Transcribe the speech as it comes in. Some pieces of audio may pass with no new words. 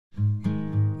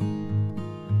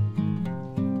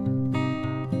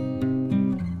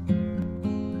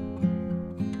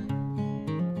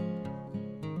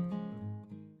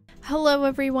Hello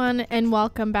everyone and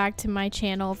welcome back to my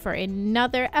channel for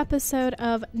another episode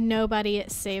of Nobody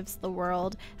Saves the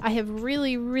World. I have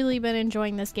really been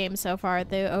enjoying this game so far.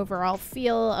 The overall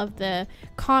feel of the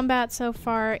combat so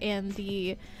far and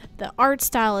the art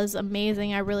style is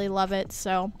amazing. I really love it.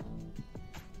 So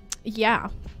yeah.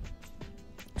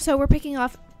 So we're picking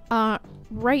off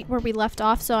right where we left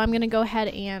off. So I'm gonna go ahead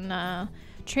and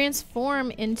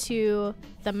transform into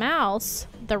the mouse,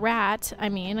 the rat,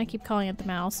 I keep calling it the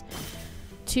mouse,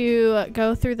 to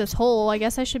go through this hole. I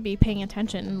guess I should be paying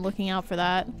attention and looking out for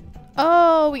that.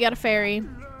 Oh, we got a fairy.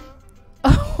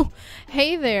 Oh,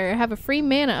 hey there, have a free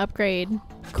mana upgrade.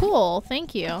 Cool,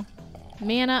 thank you.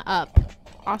 Mana up.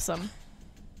 Awesome.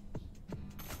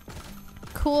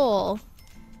 Cool.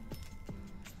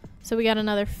 So we got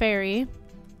another fairy.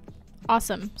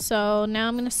 Awesome. So now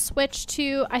I'm going to switch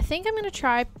to, I think I'm going to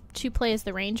try to play as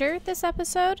the ranger this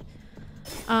episode.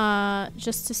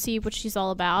 Just to see what she's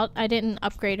all about. I didn't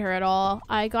upgrade her at all.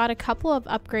 I got a couple of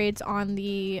upgrades on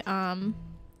the,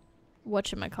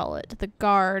 whatchamacallit, the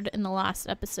guard in the last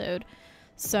episode.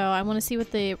 So I want to see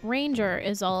what the ranger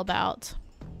is all about.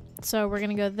 So we're going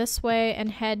to go this way and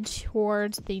head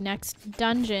towards the next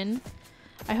dungeon.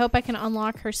 I hope I can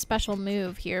unlock her special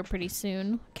move here pretty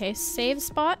soon. Okay, save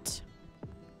spot.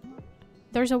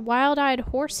 There's a wild-eyed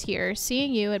horse here.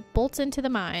 Seeing you, it bolts into the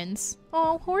mines.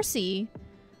 Oh, horsey.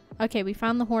 Okay, we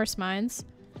found the horse mines.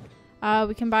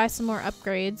 We can buy some more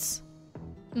upgrades.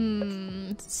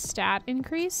 Stat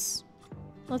increase?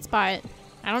 Let's buy it.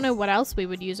 I don't know what else we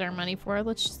would use our money for.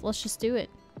 Let's just do it.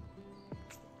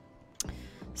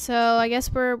 So I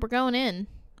guess we're going in.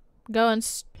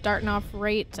 Starting off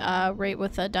right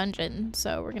with a dungeon.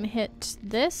 So we're gonna hit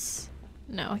this.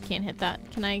 No, I can't hit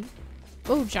that. Can I?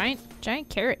 Oh, giant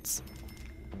carrots.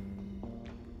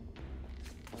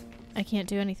 I can't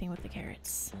do anything with the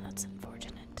carrots. That's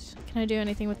unfortunate. Can I do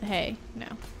anything with the hay? No.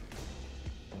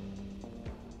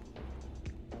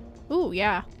 Ooh,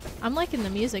 yeah. I'm liking the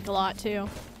music a lot too.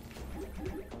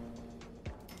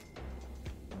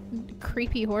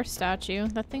 Creepy horse statue.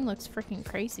 That thing looks freaking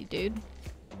crazy, dude.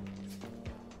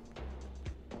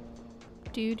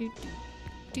 Do.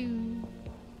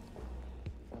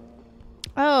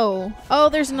 Oh,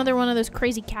 there's another one of those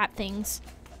crazy cat things.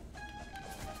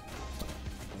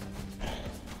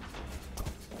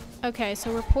 Okay,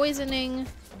 so we're poisoning.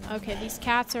 Okay, these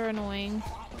cats are annoying.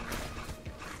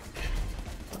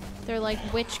 They're like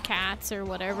witch cats or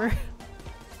whatever.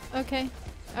 Okay,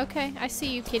 I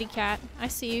see you, kitty cat. I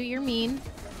see you, you're mean.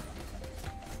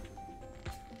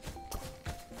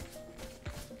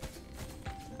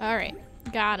 Alright,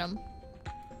 got him.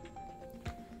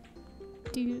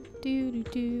 Do.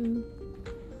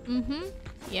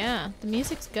 Yeah, the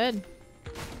music's good.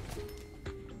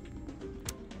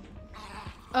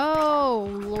 Oh,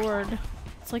 Lord.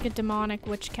 It's like a demonic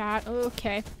witch cat.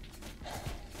 Okay.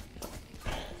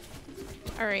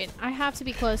 Alright, I have to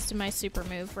be close to my super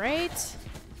move, right?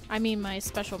 I mean my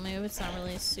special move. It's not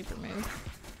really a super move.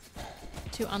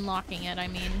 To unlocking it, I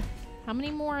mean. How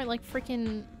many more, like,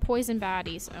 freaking poison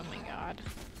baddies? Oh my god.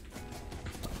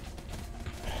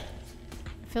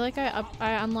 I feel like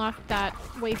I unlocked that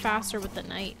way faster with the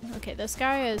knight. Okay, this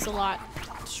guy is a lot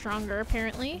stronger,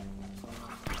 apparently.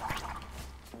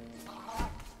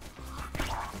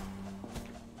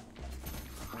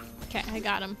 Okay, I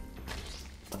got him.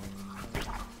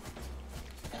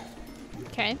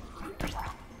 Okay.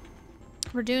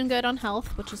 We're doing good on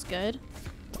health, which is good.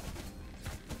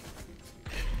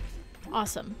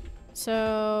 Awesome.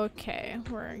 So, okay,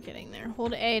 we're getting there.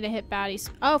 Hold A to hit baddies.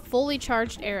 Oh, fully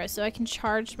charged arrow. So I can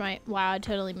charge my... Wow, I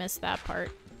totally missed that part.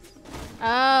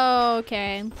 Oh,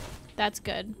 okay. That's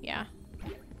good. Yeah.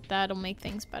 That'll make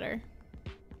things better.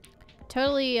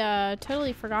 Totally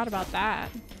forgot about that.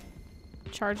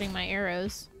 Charging my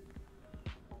arrows.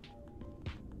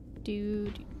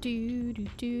 Do.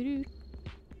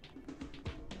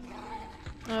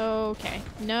 Okay.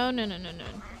 No.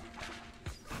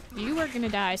 You are gonna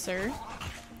die, sir.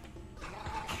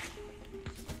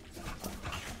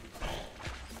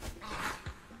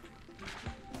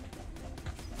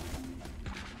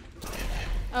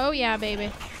 Oh yeah,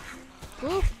 baby.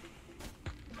 Woo.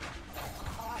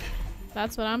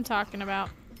 That's what I'm talking about.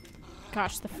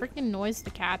 Gosh, the freaking noise the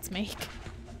cats make.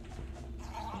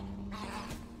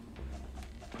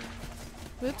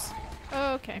 Whoops.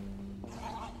 Oh, okay.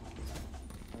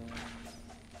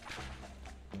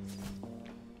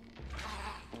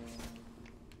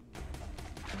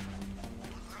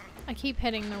 I keep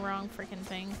hitting the wrong freaking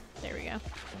thing. There we go.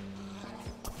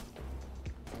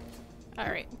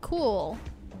 Alright, cool.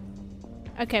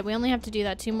 Okay, we only have to do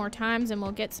that 2 more times and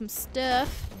we'll get some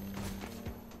stuff.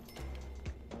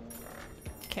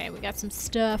 we got some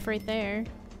stuff right there.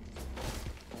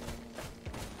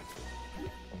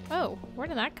 Oh, where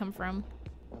did that come from?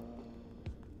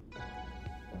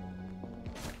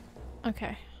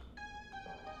 Okay.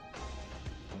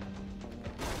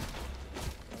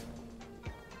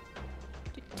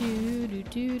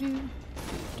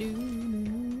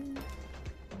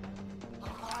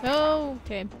 Oh,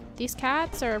 okay. These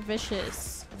cats are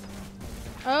vicious.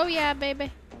 Oh yeah,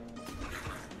 baby.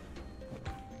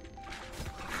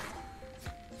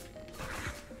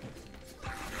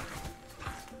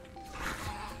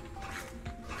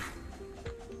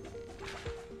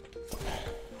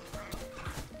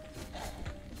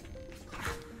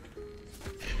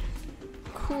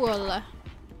 Cool.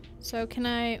 So can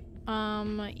I,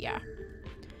 yeah.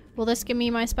 Will this give me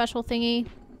my special thingy?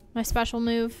 My special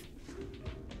move?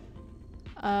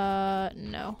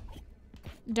 No.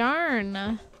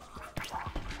 Darn.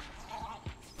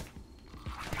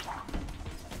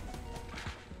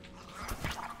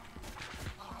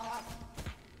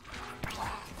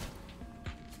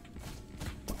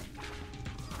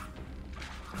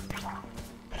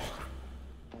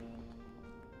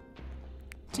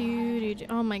 Dude,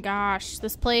 oh my gosh.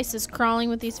 This place is crawling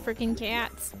with these freaking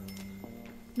cats.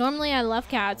 Normally I love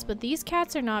cats, but these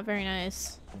cats are not very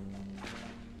nice.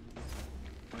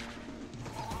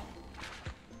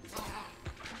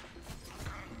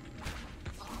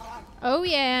 Oh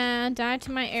yeah, die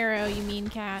to my arrow, you mean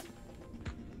cat.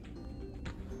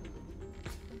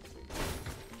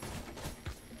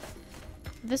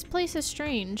 This place is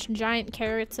strange. Giant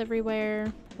carrots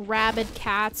everywhere. Rabid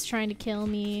cats trying to kill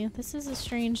me. This is a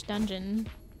strange dungeon.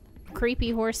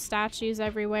 Creepy horse statues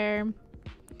everywhere.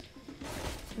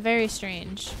 Very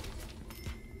strange.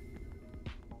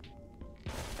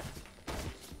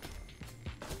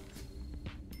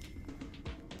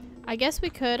 I guess we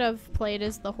could have played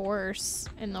as the horse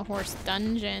in the horse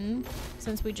dungeon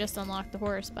since we just unlocked the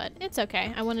horse, but it's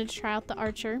okay. I wanted to try out the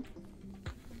archer.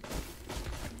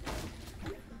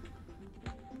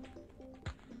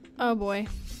 Oh boy.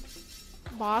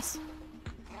 Boss?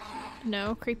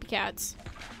 No, creepy cats.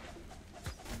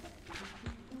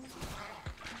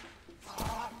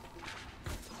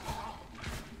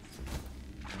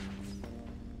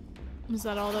 Was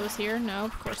that all that was here? No,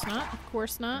 of course not. Of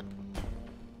course not.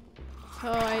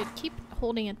 Oh, I keep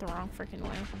holding it the wrong freaking way.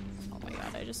 Oh my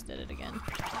god, I just did it again.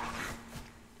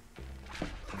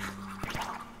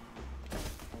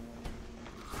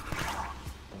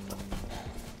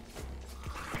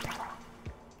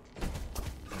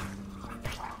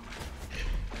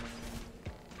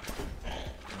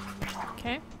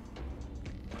 Okay.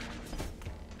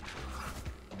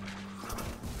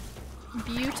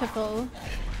 Beautiful.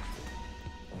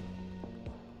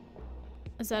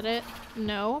 Is that it?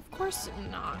 No, of course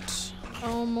not.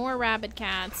 Oh, more rabid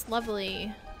cats.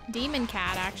 Lovely. Demon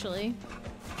cat, actually.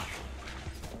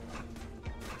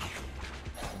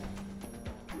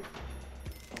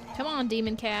 Come on,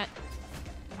 demon cat.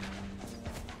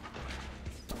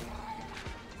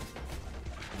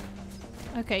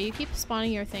 Okay, you keep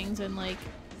spawning your things in, like,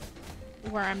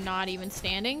 where I'm not even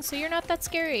standing, so you're not that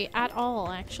scary at all,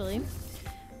 actually.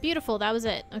 Beautiful, that was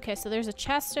it. Okay, so there's a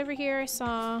chest over here I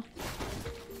saw.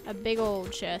 A big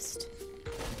old chest.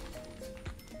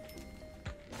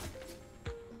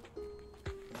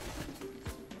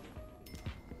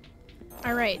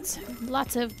 Alright,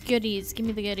 lots of goodies. Give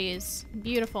me the goodies.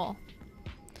 Beautiful.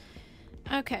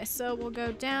 Okay, so we'll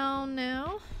go down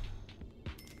now.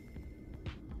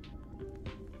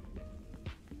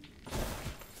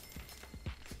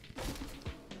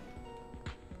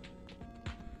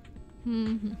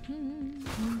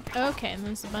 Okay, and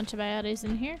there's a bunch of baddies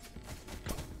in here.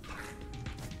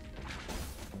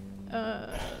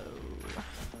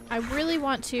 I really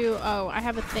want to... Oh, I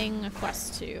have a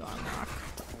quest to unlock.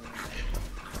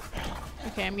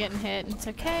 Okay, I'm getting hit. It's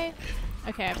okay.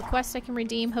 Okay, I have a quest I can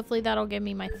redeem. Hopefully that'll give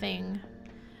me my thing.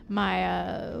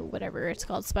 My, whatever it's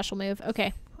called, special move.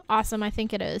 Okay, awesome. I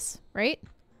think it is. Right?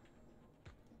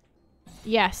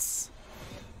 Yes.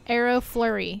 Arrow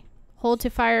flurry. Hold to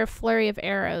fire a flurry of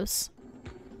arrows.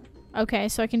 Okay,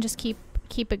 so I can just keep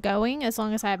it going as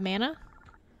long as I have mana.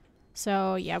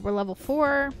 So, yeah, we're level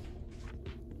 4.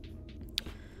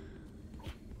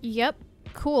 Yep.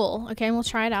 Cool. Okay, we'll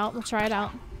try it out. We'll try it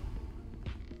out.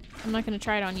 I'm not going to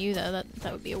try it on you, though.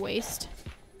 That would be a waste.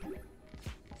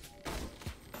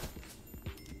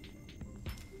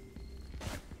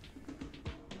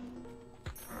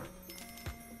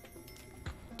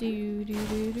 Do, do,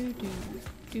 do, do, do,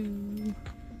 do.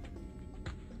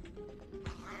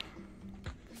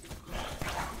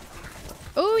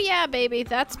 Oh, yeah, baby.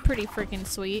 That's pretty freaking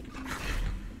sweet.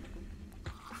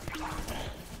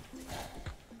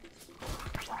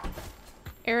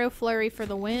 Arrow flurry for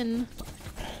the win.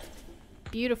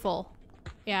 Beautiful.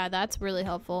 Yeah, that's really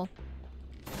helpful.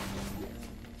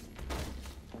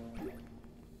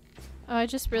 Oh, I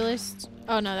just realized...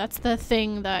 Oh no, that's the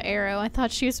thing, the arrow. I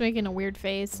thought she was making a weird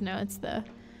face. No, it's the...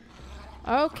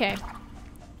 Okay.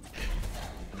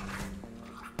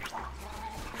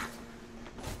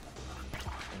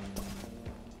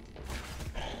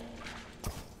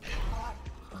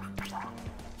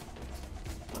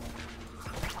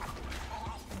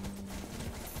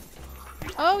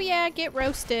 Oh yeah, get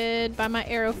roasted by my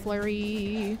arrow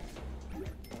flurry.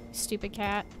 Stupid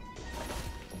cat.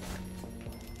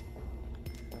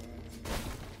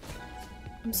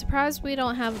 I'm surprised we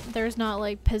don't have, there's not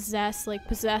like possessed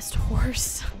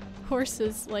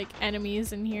horses like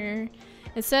enemies in here.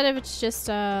 Instead of it's just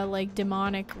like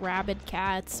demonic rabid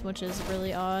cats, which is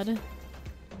really odd.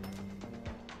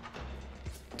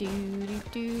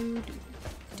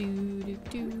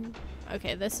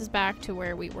 Okay, this is back to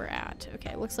where we were at.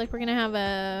 Okay, looks like we're gonna have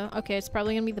a, okay, it's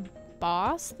probably gonna be the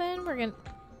boss then. We're gonna,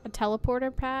 a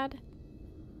teleporter pad.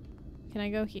 Can I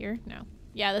go here? No.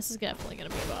 Yeah, this is definitely gonna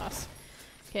be a boss.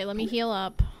 Okay, let me heal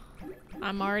up.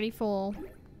 I'm already full.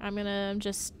 I'm gonna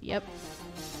just, yep.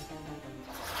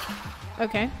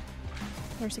 Okay.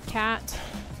 There's a cat,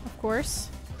 of course.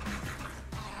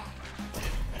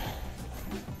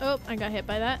 Oh, I got hit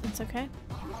by that. It's okay.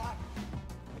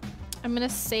 I'm gonna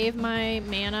save my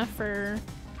mana for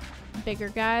bigger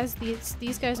guys.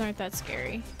 These guys aren't that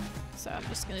scary. So I'm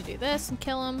just gonna do this and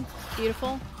kill them.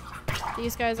 Beautiful.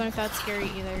 These guys aren't that scary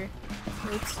either.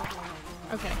 Oops.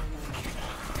 Okay.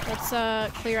 Let's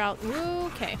clear out. Ooh,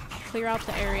 okay. Clear out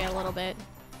the area a little bit.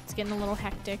 It's getting a little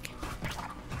hectic.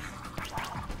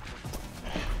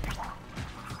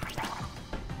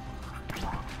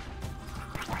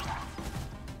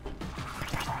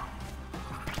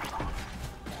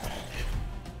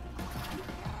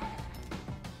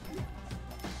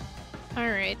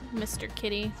 Alright, Mr.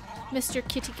 Kitty. Mr.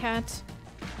 Kitty Cat.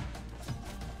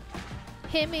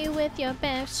 Hit me with your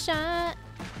best shot.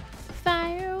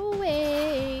 Fire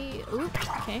away. Ooh,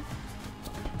 okay.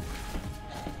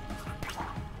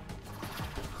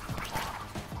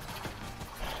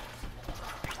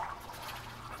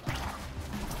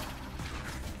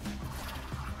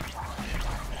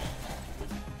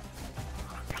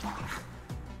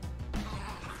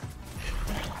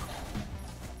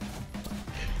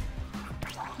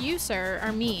 You, sir,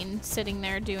 are mean, sitting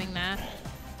there doing that.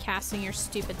 Casting your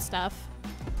stupid stuff.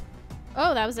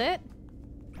 Oh, that was it?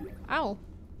 Ow.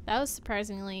 That was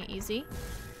surprisingly easy.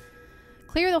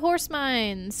 Clear the horse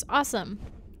mines! Awesome.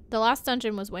 The last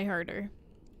dungeon was way harder.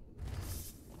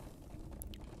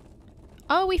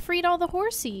 Oh, we freed all the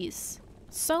horsies!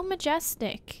 So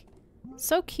majestic.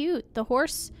 So cute. The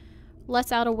horse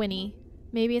lets out a whinny.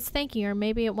 Maybe it's thanking you, or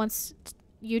maybe it wants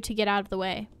you to get out of the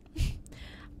way.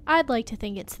 I'd like to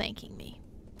think it's thanking me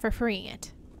for freeing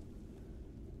it.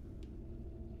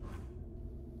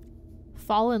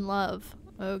 Fall in love.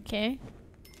 Okay.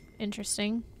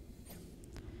 Interesting.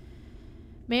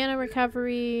 Mana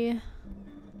recovery.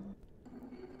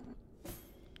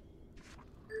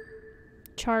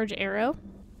 Charge arrow.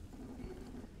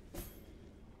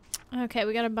 Okay,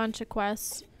 we got a bunch of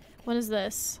quests. What is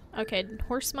this? Okay,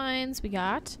 horse mines we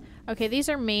got. Okay, these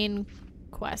are main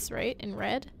quests, right? In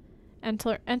red.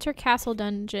 Enter castle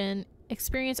dungeon.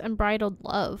 Experience unbridled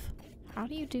love. How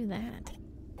do you do that?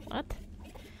 What?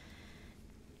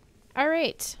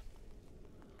 Alright.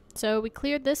 So we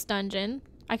cleared this dungeon.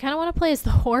 I kind of want to play as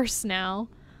the horse now.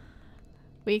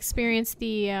 We experienced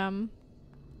the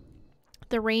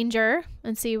ranger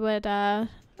and see what I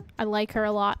like her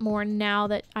a lot more now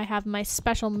that I have my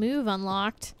special move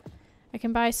unlocked. I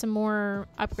can buy some more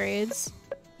upgrades.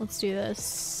 Let's do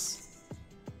this.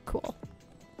 Cool.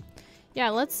 Yeah,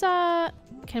 let's,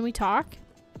 can we talk?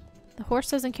 The horse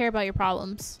doesn't care about your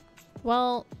problems.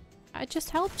 Well, I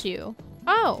just helped you.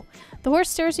 Oh! The horse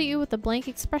stares at you with a blank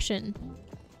expression.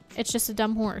 It's just a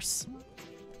dumb horse.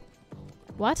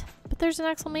 What? But there's an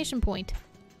exclamation point.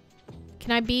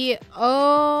 Can I be...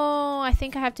 Oh, I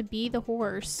think I have to be the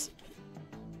horse.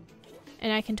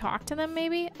 And I can talk to them,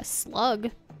 maybe? A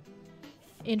slug.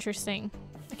 Interesting.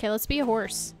 Okay, let's be a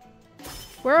horse.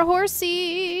 We're a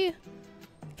horsey!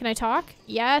 Can I talk?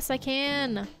 Yes, I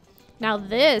can. Now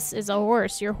this is a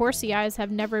horse. Your horsey eyes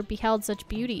have never beheld such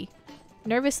beauty.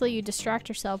 Nervously, you distract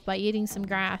yourself by eating some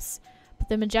grass. But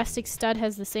the majestic stud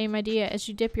has the same idea as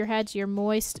you dip your head to your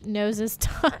moist nose's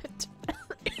touch.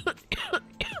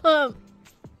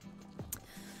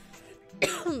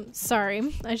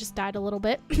 Sorry, I just died a little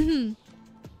bit. You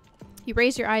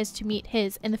raise your eyes to meet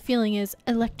his, and the feeling is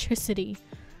electricity.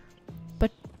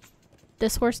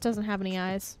 This horse doesn't have any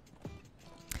eyes.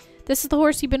 This is the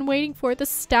horse you've been waiting for, the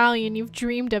stallion you've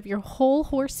dreamed of your whole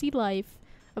horsey life.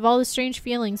 Of all the strange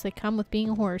feelings that come with being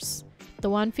a horse, the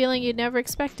one feeling you'd never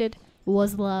expected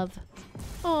was love.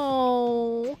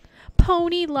 Oh,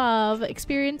 pony love.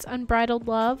 Experience unbridled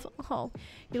love. Oh,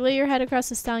 you lay your head across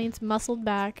the stallion's muscled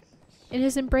back. In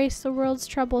his embrace, the world's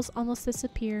troubles almost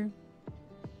disappear.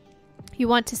 You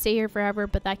want to stay here forever,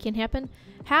 but that can't happen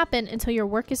until your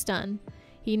work is done.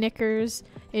 He nickers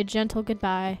a gentle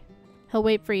goodbye. He'll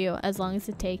wait for you as long as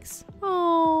it takes.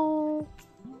 Oh,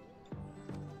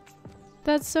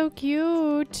 that's so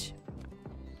cute.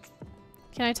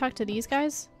 Can I talk to these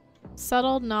guys?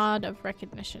 Subtle nod of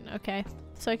recognition. Okay,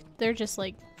 so they're just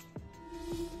like,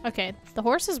 okay, the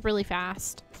horse is really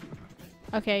fast.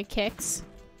 Okay, kicks.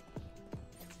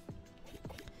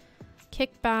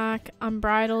 Kick back,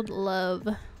 unbridled love.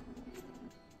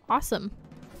 Awesome.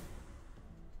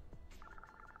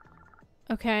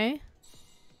 Okay.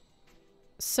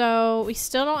 So we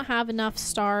still don't have enough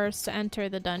stars to enter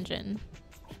the dungeon.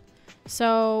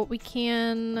 So we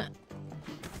can...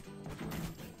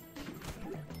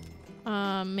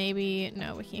 maybe...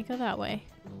 No, we can't go that way.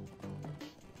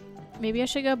 Maybe I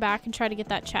should go back and try to get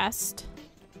that chest.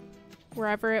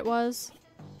 Wherever it was.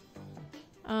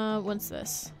 What's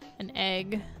this? An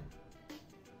egg.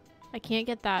 I can't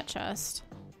get that chest.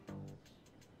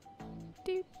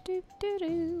 Do, do, do,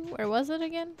 do. Where was it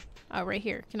again? Oh, right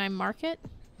here. Can I mark it?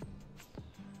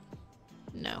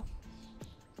 No.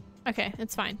 Okay,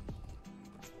 it's fine.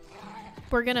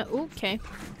 We're gonna... Ooh, okay.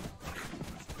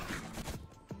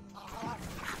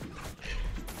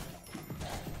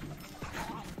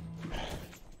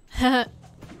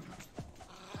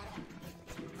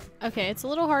 Okay, it's a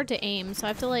little hard to aim, so I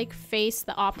have to like face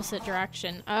the opposite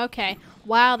direction. Okay.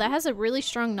 Wow, that has a really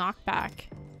strong knockback.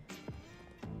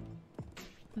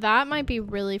 That might be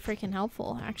really freaking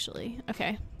helpful, actually.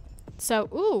 Okay. So,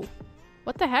 ooh.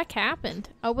 What the heck happened?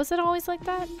 Oh, was it always like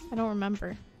that? I don't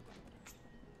remember.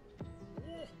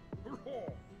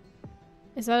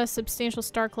 Is that a substantial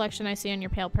star collection I see on your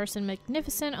pale person?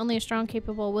 Magnificent. Only a strong,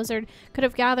 capable wizard could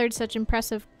have gathered such an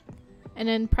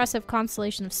impressive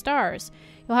constellation of stars.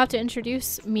 You'll have to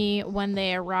introduce me when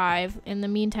they arrive. In the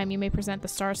meantime, you may present the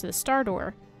stars to the star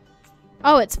door.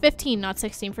 Oh, it's 15, not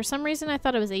 16. For some reason, I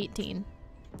thought it was 18.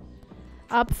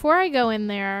 Before I go in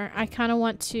there, I kind of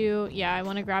want to... Yeah, I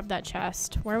want to grab that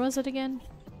chest. Where was it again?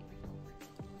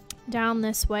 Down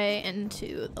this way and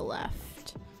to the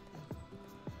left.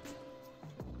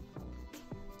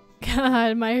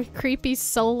 God, my creepy,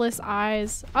 soulless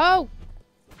eyes. Oh!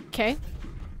 Okay.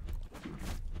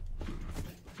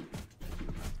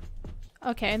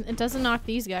 Okay, it doesn't knock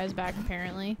these guys back,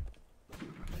 apparently.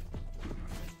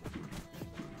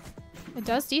 It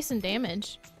does decent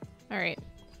damage. Alright.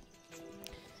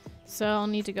 So I'll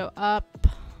need to go up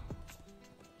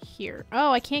here.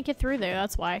 Oh, I can't get through there,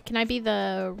 that's why. Can I be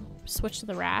the... switch to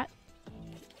the rat?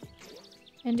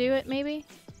 And do it, maybe?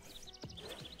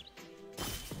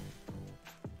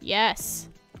 Yes.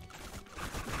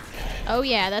 Oh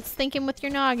yeah, that's thinking with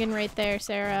your noggin right there,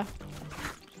 Sarah.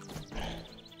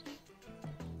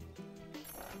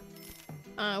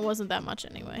 It wasn't that much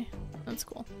anyway. That's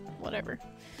cool. Whatever.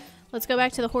 Let's go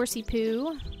back to the horsey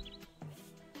poo.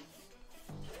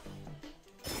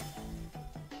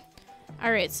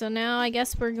 Alright, so now I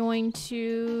guess we're going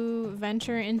to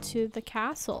venture into the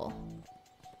castle.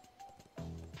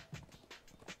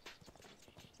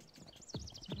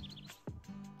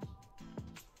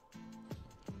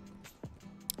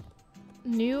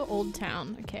 New Old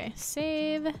Town. Okay,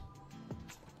 save.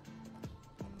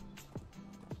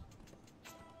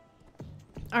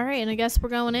 Alright, and I guess we're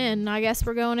going in. I guess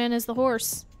we're going in as the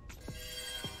horse.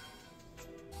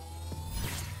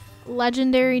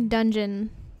 Legendary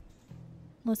dungeon.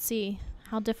 Let's see.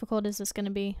 How difficult is this going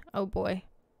to be? Oh boy.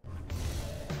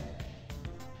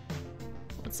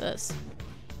 What's this?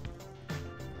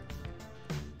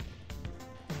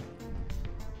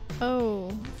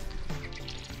 Oh.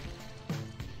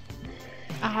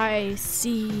 I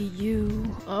see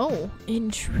you. Oh,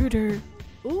 intruder.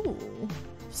 Ooh.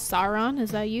 Sauron,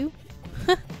 is that you?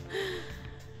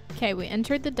 Okay, we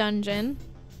entered the dungeon.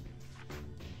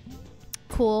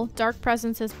 Cool. Dark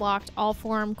presence has blocked all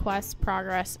forum quest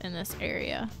progress in this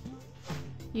area.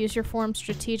 Use your form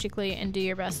strategically and do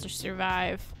your best to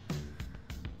survive.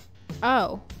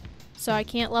 Oh. So I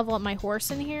can't level up my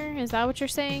horse in here? Is that what you're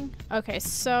saying? Okay,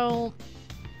 so...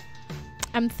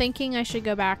 I'm thinking I should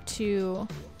go back to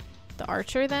the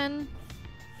archer then.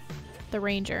 The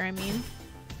ranger, I mean.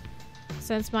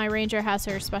 Since my ranger has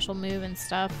her special move and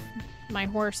stuff. My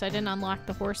horse, I didn't unlock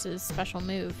the horse's special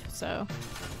move, so...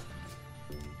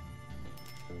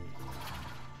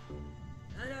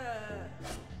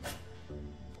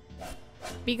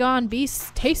 Be gone,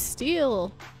 beast. Taste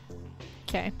steel.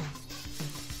 Okay.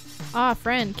 Ah,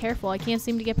 friend, careful. I can't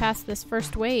seem to get past this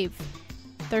first wave.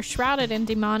 They're shrouded in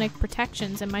demonic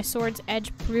protections, and my sword's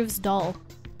edge proves dull.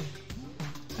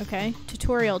 Okay.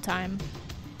 Tutorial time.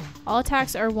 All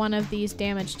attacks are one of these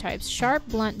damage types. Sharp,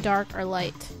 blunt, dark, or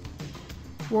light.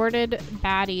 Warded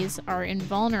baddies are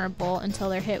invulnerable until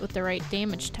they're hit with the right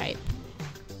damage type.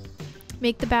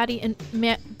 Make the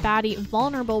baddie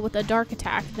vulnerable with a dark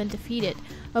attack, then defeat it.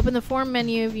 Open the form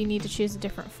menu if you need to choose a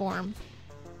different form.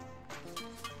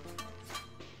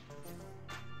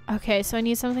 Okay, so I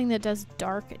need something that does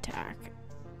dark attack.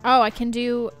 Oh, I can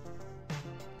do...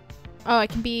 Oh, I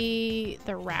can be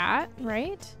the rat,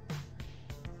 right?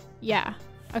 Yeah.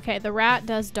 Okay, the rat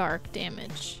does dark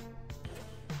damage.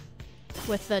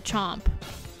 With the chomp.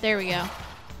 There we go.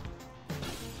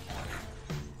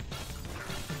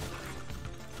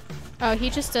 Oh,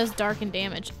 he just does dark and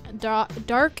damage.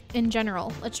 Dark in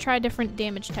general. Let's try a different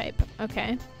damage type.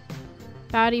 Okay.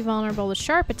 Baddie vulnerable with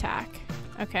sharp attack.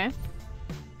 Okay.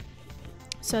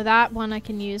 So that one I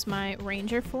can use my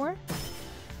ranger for.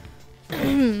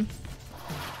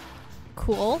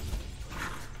 Cool.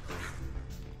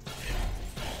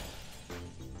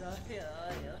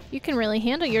 You can really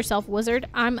handle yourself, wizard.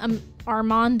 I'm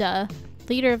Armanda,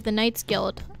 leader of the Knights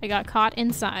Guild. I got caught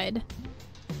inside.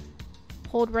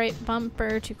 Hold right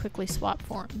bumper to quickly swap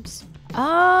forms.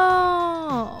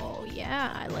 Oh,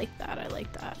 yeah, I like that. I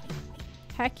like that.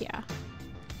 Heck yeah.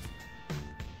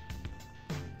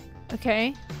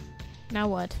 Okay, now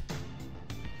what?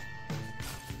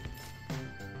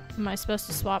 Am I supposed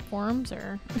to swap forms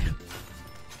or?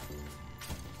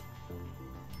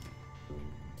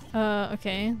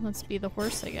 Okay, let's be the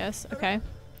horse, I guess. Okay.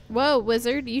 Whoa,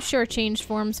 wizard, you sure changed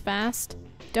forms fast.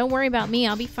 Don't worry about me,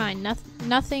 I'll be fine.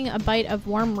 Nothing a bite of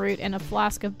worm root and a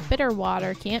flask of bitter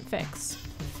water can't fix.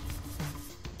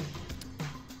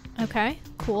 Okay,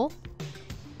 cool.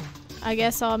 I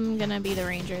guess I'm gonna be the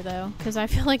ranger though, because I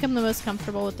feel like I'm the most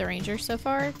comfortable with the ranger so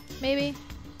far, maybe?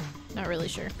 Not really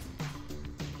sure.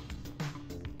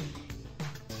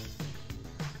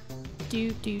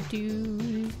 Do.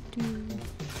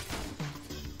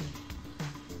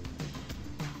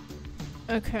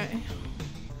 Okay.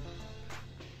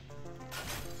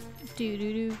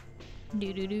 Do.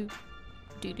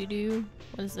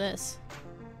 What is this?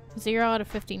 0 out of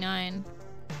 59.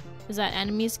 Is that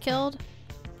enemies killed?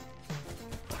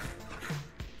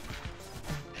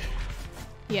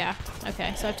 Yeah,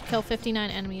 okay, so I have to kill 59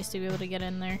 enemies to be able to get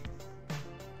in there.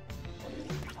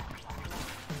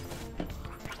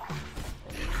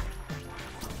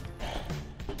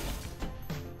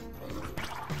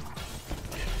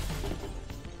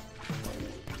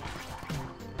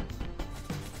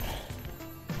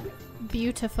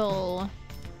 Beautiful.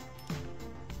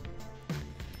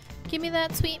 Give me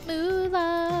that sweet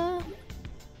moolah.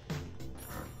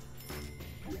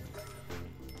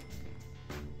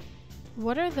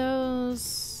 What are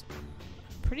those?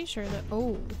 I'm pretty sure that.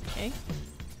 Oh, okay.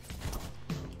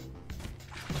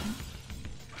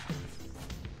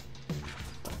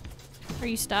 Are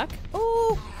you stuck?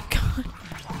 Oh, God.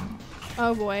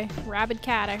 Oh boy. Rabid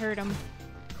cat, I heard him.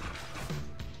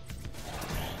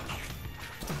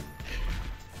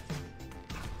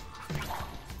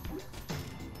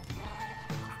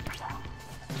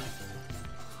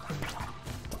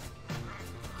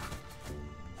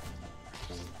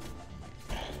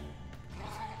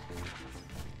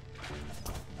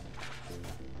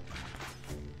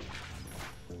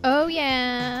 Oh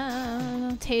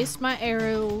yeah, taste my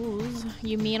arrows,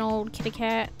 you mean old kitty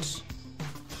cat.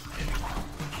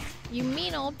 You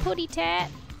mean old putty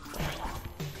tat.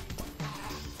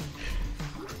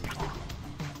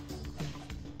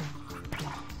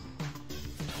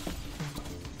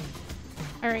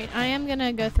 Alright, I am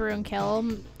gonna go through and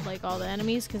kill, like, all the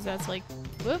enemies, because that's, like,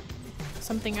 whoop,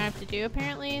 something I have to do,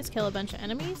 apparently, is kill a bunch of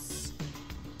enemies.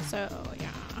 So,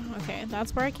 yeah, okay,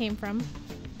 that's where I came from.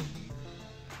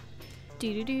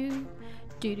 Do-do-do,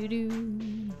 do-do-do,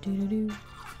 do-do-do.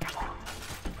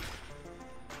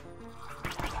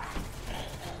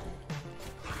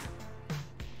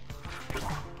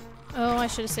 Oh, I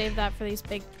should have saved that for these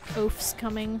big oafs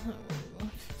coming.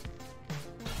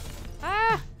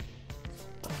 Ah!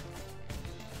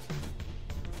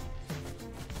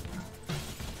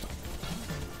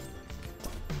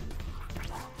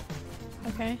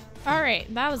 Okay.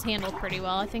 Alright, that was handled pretty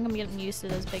well. I think I'm getting used to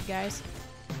those big guys.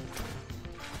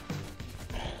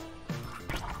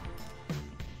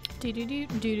 Do-do-do,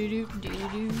 do-do-do,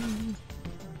 do-do-do.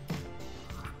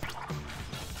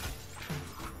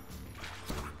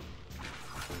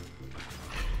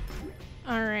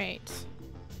 Alright.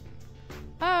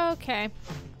 Okay.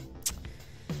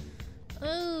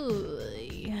 Oh,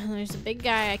 there's a big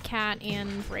guy, a cat,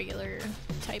 and regular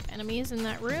type enemies in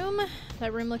that room.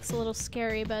 That room looks a little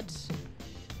scary, but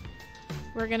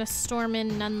we're gonna storm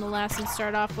in nonetheless and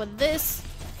start off with this.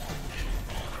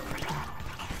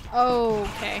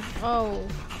 Okay. Oh,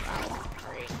 wow.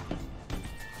 Great.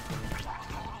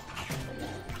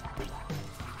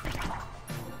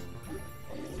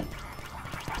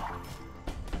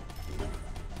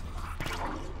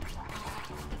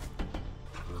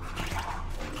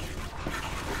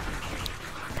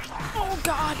 Oh,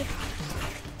 God.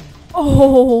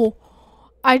 Oh,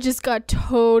 I just got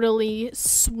totally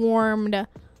swarmed.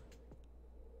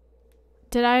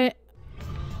 Does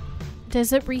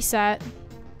it reset?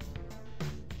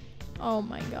 Oh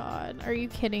my God. Are you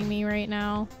kidding me right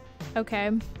now? Okay.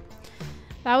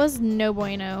 That was no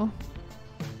bueno.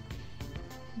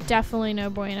 Definitely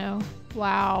no bueno.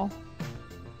 Wow.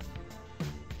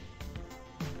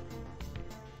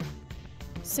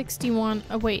 61.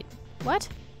 Oh, wait. What?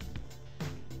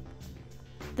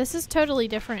 This is totally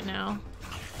different now.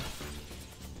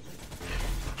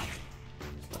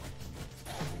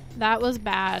 That was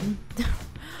bad.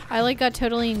 I like got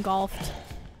totally engulfed.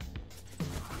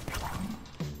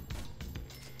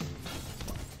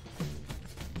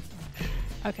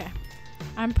 Okay.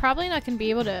 I'm probably not going to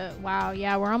be able to... Wow,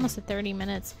 yeah, we're almost at 30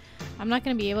 minutes. I'm not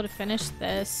going to be able to finish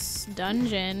this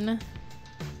dungeon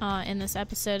in this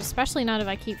episode, especially not if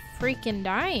I keep freaking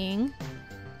dying.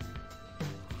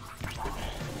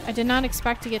 I did not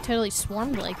expect to get totally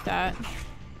swarmed like that.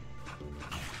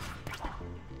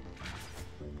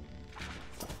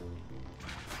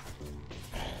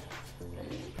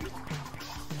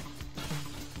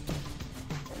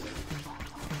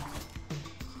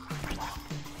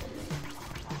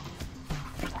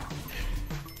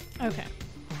 Okay.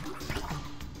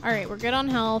 Alright, we're good on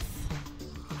health.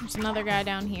 There's another guy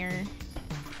down here.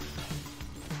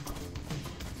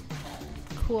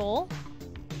 Cool.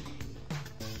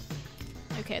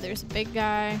 Okay, there's a big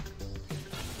guy.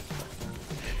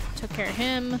 Took care of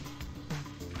him.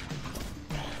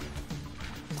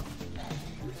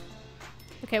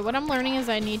 Okay, what I'm learning is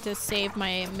I need to save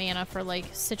my mana for, like,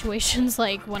 situations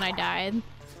like when I died.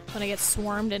 When I get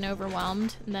swarmed and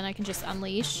overwhelmed, and then I can just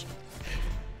unleash.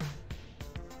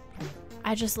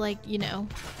 I just like, you know,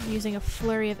 using a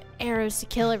flurry of arrows to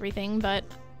kill everything, but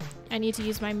I need to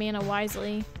use my mana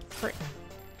wisely for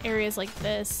areas like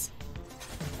this.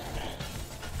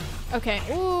 Okay,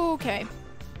 ooh, okay.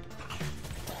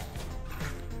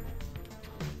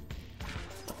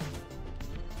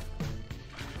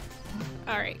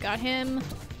 Alright, got him.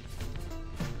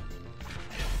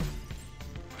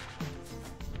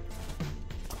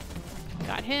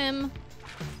 Got him.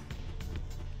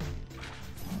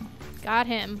 Got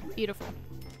him. Beautiful.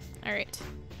 Alright.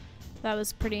 That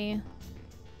was pretty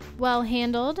well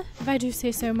handled, if I do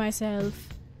say so myself.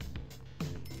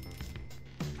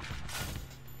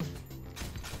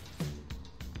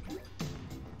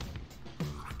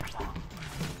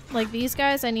 Like these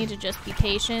guys, I need to just be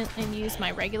patient and use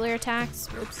my regular attacks.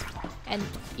 Oops. And,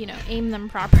 you know, aim them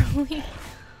properly.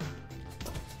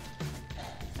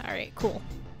 Alright, cool.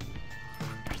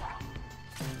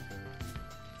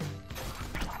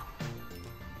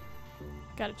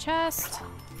 Got a chest.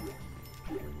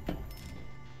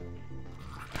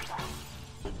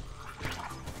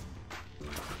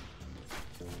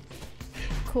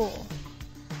 Cool.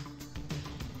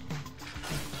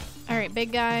 Alright,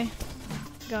 big guy.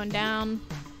 Going down.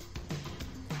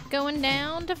 Going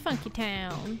down to Funky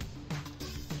Town.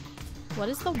 What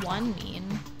does the 1 mean?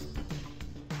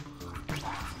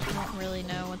 I don't really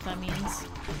know what that means.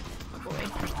 Oh boy.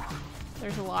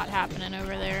 There's a lot happening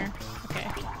over there. Okay.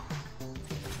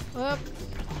 Whoop.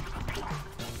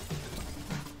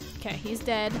 Okay, he's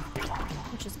dead,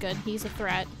 which is good. He's a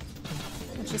threat.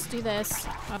 Let's just do this.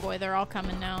 Oh boy, they're all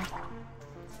coming now.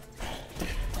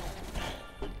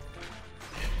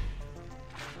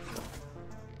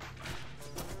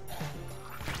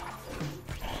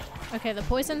 Okay, the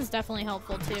poison's definitely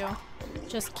helpful too.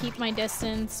 Just keep my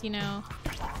distance, you know.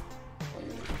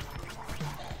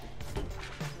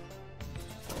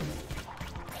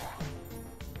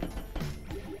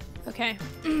 Okay.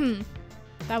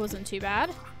 That wasn't too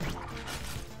bad.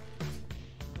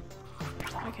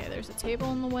 Okay, there's a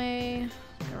table in the way.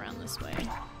 Go around this way.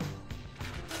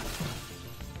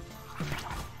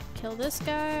 Kill this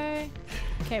guy.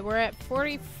 Okay, we're at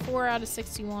 44 out of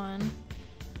 61.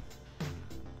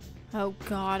 Oh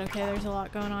god, okay, there's a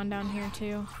lot going on down here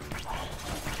too.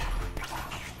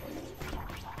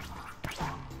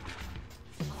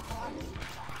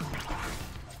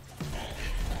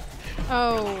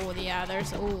 Oh, yeah,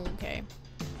 there's... Oh, okay.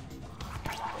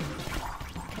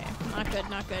 Okay, not good,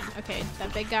 not good. Okay,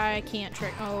 that big guy I can't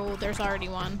trick. Oh, there's already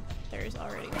one. There's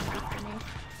already one after me.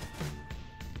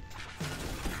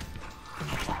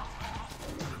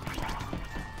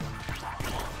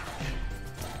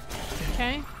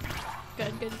 Okay.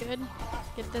 Good, good, good.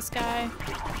 Get this guy.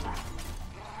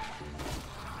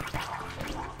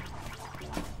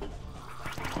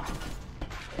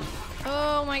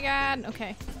 Oh my god.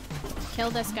 Okay. Kill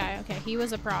this guy. Okay, he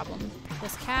was a problem.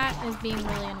 This cat is being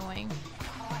really annoying.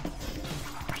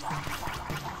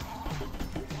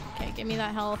 Okay, give me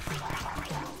that health.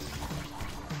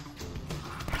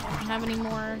 I don't have any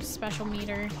more special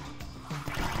meter.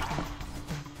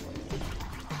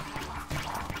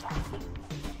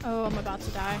 Oh, I'm about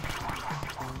to die.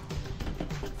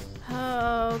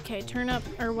 Okay, turnip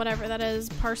or whatever that is,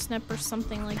 parsnip or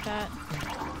something like that.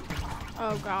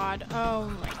 Oh god. Oh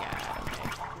my god. Okay.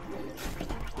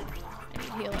 I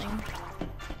need healing.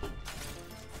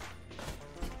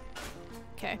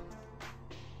 Okay.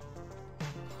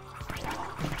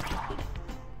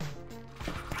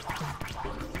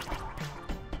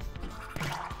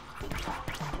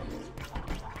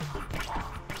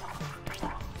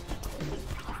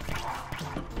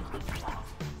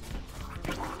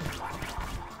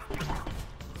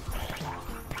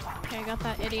 Okay, I got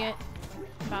that idiot.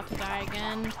 I'm about to die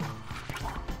again.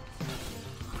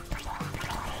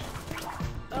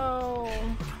 Oh.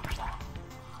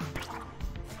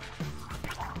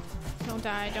 Don't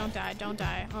die, don't die, don't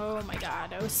die. Oh my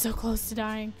god, I was so close to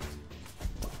dying.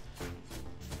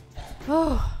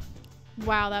 Oh.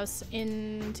 Wow, that was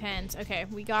intense. Okay,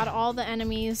 we got all the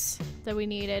enemies that we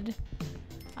needed.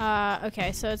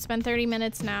 Okay, so it's been 30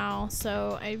 minutes now,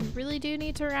 so I really do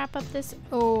need to wrap up this.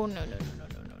 Oh, no, no, no, no,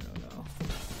 no, no, no, no.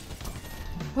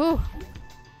 Whew.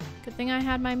 Good thing I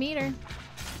had my meter.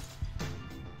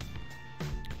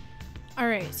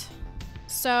 Alright.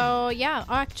 So, yeah,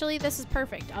 actually, this is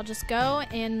perfect. I'll just go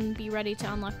and be ready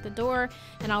to unlock the door,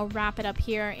 and I'll wrap it up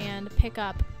here and pick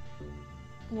up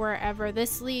wherever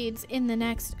this leads in the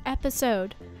next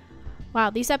episode. Wow,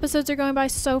 these episodes are going by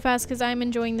so fast because I'm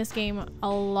enjoying this game a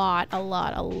lot.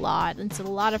 It's a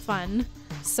lot of fun.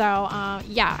 So,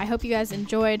 yeah, I hope you guys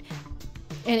enjoyed.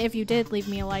 And if you did, leave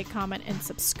me a like, comment, and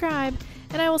subscribe.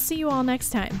 And I will see you all next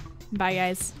time. Bye,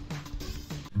 guys.